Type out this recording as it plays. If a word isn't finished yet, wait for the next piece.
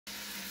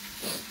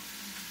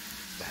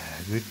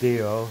Good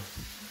day all.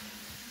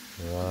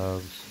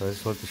 So I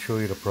just want to show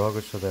you the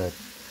progress of that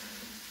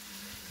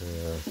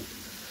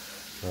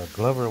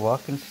Glover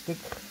walking stick.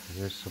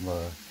 There's some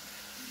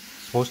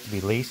supposed to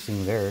be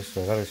lacing there,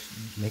 so I gotta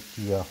make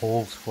the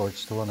holes for it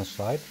still on the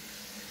side.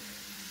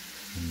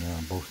 And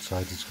on both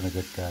sides it's gonna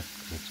get that,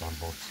 because it's on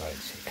both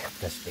sides.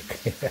 That stick.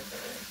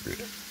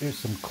 There's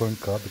some corn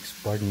cob,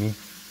 pardon me,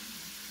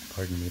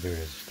 there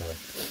is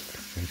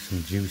drink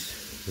some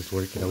juice. Was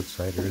working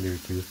outside earlier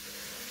too.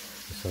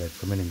 So I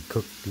come in and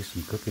do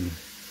some cooking,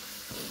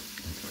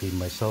 and clean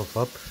myself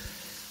up.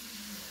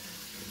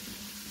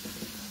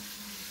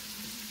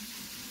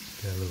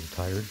 Got a little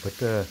tired, but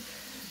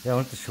yeah, I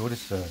wanted to show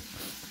this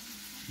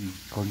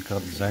corn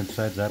cob design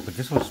besides that. But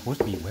this was supposed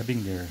to be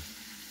webbing there.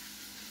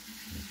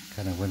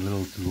 Kind of went a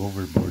little too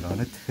overboard on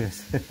it.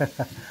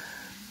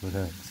 But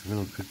it's a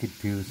little crooked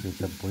too, so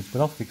it's at points.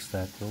 But I'll fix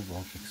that.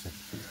 I'll fix it.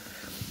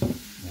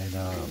 And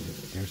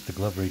there's the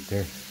glove right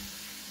there.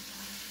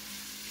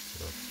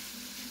 So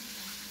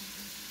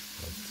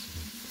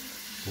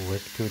some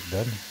work to it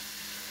done.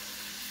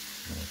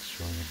 It's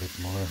showing a bit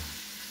more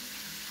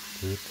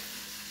to it.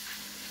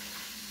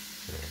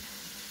 So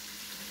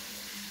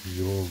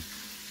the old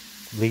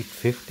late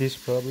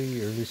 50s, probably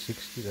early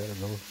 60s. I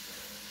don't know.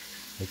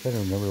 I can't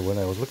remember when.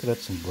 I was looking at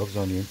some gloves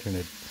on the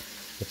internet.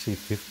 Let's say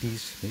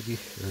 50s, maybe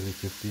early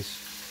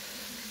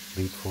 50s,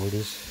 late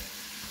 40s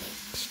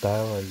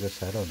style. I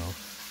guess, I don't know.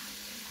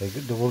 Like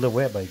the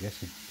web, I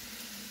guess it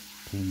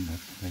came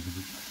like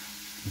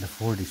in the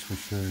 40s for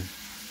sure,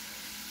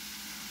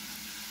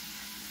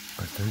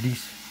 or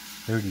 30s,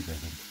 I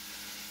think.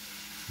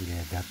 They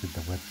adapted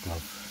the web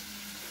glove.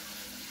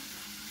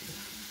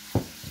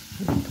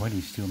 Maybe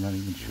 20s too. I'm not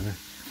even sure. I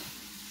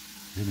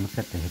didn't look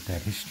at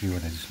that history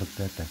one. I just looked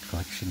at that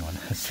collection one.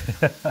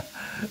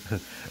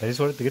 I just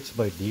wanted to get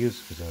some ideas,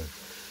 because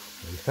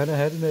I kind of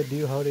had an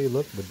idea how they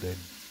look, but then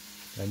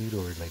I knew they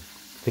were like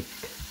thick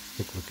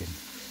looking.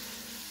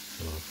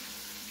 So,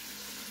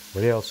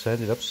 but yeah, I'll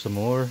sand it up some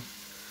more.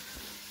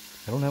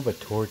 I don't have a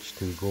torch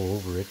to go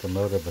over it. I'm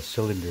out of a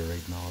cylinder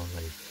right now.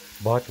 I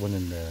bought one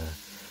in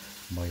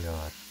my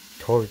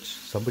torch.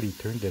 Somebody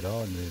turned it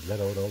on and it let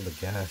out all the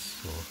gas.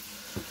 So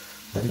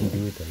I didn't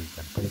do it.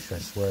 I'm pretty sure, I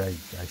swear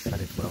I shut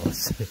it while I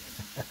was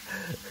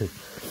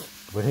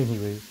But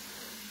anyway,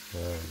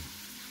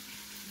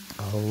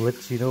 I'll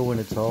let you know when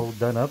it's all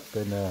done up,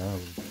 and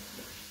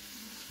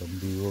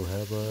somebody will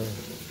have a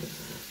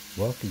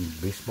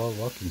baseball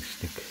walking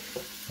stick,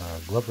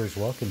 Glover's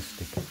walking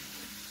stick.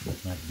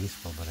 Not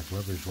baseball, but a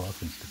Glover's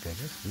walking stick, I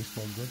guess.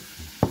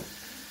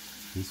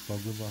 Baseball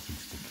glove walking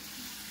stick.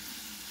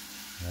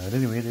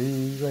 Anyway, there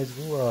you guys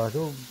go.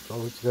 I'll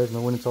let you guys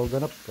know when it's all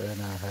done up,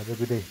 and have a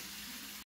good day.